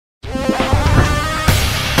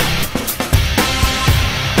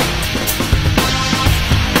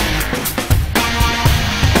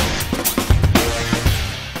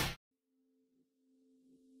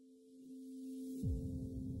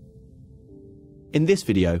In this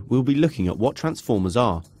video, we'll be looking at what transformers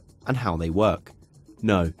are and how they work.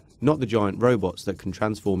 No, not the giant robots that can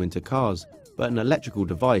transform into cars, but an electrical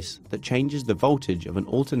device that changes the voltage of an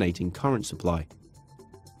alternating current supply.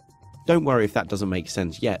 Don't worry if that doesn't make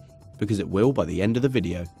sense yet, because it will by the end of the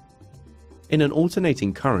video. In an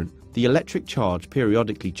alternating current, the electric charge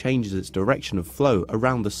periodically changes its direction of flow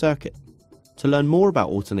around the circuit. To learn more about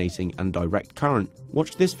alternating and direct current,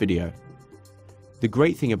 watch this video. The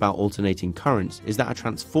great thing about alternating currents is that a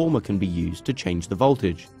transformer can be used to change the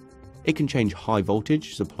voltage. It can change high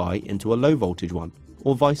voltage supply into a low voltage one,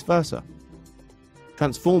 or vice versa.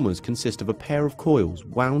 Transformers consist of a pair of coils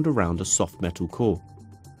wound around a soft metal core.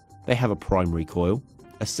 They have a primary coil,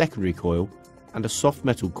 a secondary coil, and a soft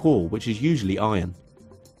metal core which is usually iron.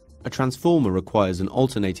 A transformer requires an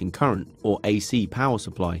alternating current, or AC power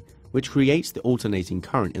supply, which creates the alternating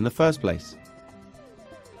current in the first place.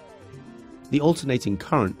 The alternating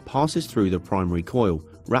current passes through the primary coil,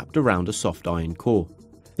 wrapped around a soft iron core.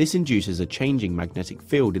 This induces a changing magnetic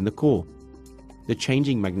field in the core. The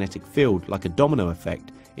changing magnetic field, like a domino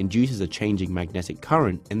effect, induces a changing magnetic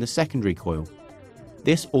current in the secondary coil.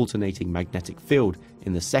 This alternating magnetic field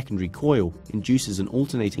in the secondary coil induces an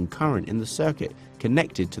alternating current in the circuit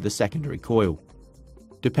connected to the secondary coil.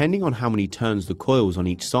 Depending on how many turns the coils on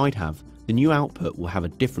each side have, the new output will have a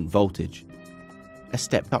different voltage. A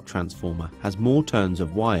stepped-up transformer has more turns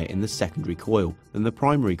of wire in the secondary coil than the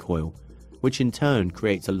primary coil, which in turn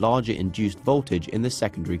creates a larger induced voltage in the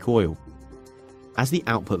secondary coil. As the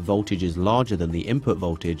output voltage is larger than the input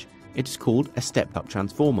voltage, it is called a stepped-up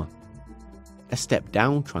transformer. A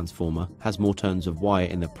step-down transformer has more turns of wire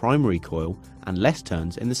in the primary coil and less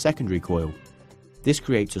turns in the secondary coil. This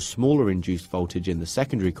creates a smaller induced voltage in the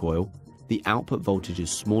secondary coil. The output voltage is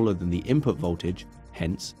smaller than the input voltage,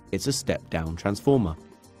 hence it's a step-down transformer.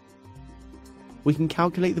 We can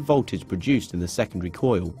calculate the voltage produced in the secondary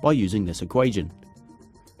coil by using this equation.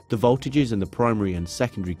 The voltages in the primary and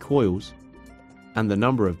secondary coils, and the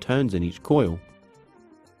number of turns in each coil.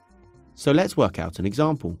 So let's work out an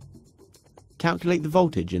example. Calculate the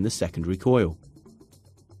voltage in the secondary coil.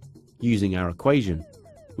 Using our equation,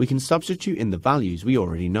 we can substitute in the values we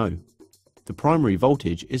already know. The primary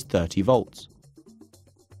voltage is 30 volts.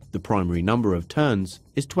 The primary number of turns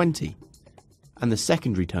is 20, and the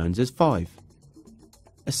secondary turns is 5.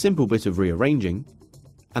 A simple bit of rearranging,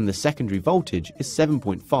 and the secondary voltage is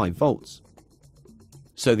 7.5 volts.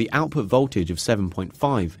 So the output voltage of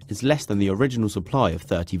 7.5 is less than the original supply of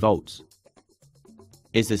 30 volts.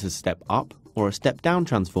 Is this a step up or a step down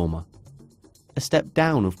transformer? A step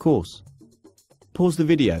down, of course. Pause the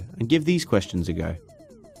video and give these questions a go.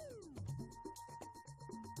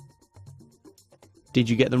 Did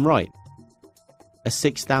you get them right? A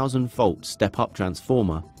 6000 volt step up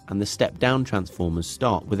transformer and the step down transformers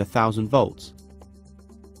start with 1000 volts.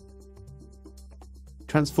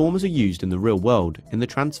 Transformers are used in the real world in the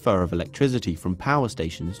transfer of electricity from power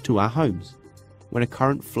stations to our homes. When a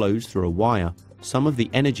current flows through a wire, some of the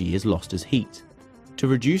energy is lost as heat. To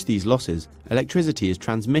reduce these losses, electricity is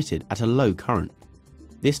transmitted at a low current.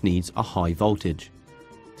 This needs a high voltage.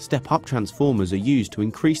 Step-up transformers are used to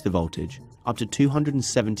increase the voltage up to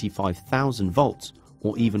 275,000 volts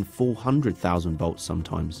or even 400,000 volts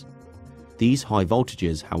sometimes. These high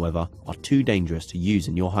voltages, however, are too dangerous to use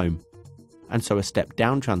in your home, and so a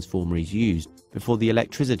step-down transformer is used before the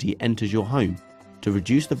electricity enters your home to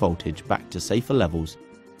reduce the voltage back to safer levels.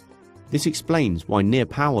 This explains why near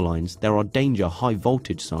power lines there are danger high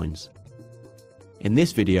voltage signs. In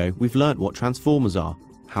this video, we've learnt what transformers are,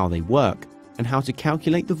 how they work, and how to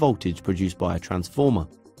calculate the voltage produced by a transformer.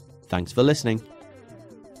 Thanks for listening.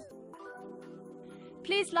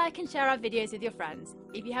 Please like and share our videos with your friends.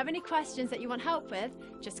 If you have any questions that you want help with,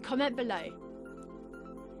 just comment below.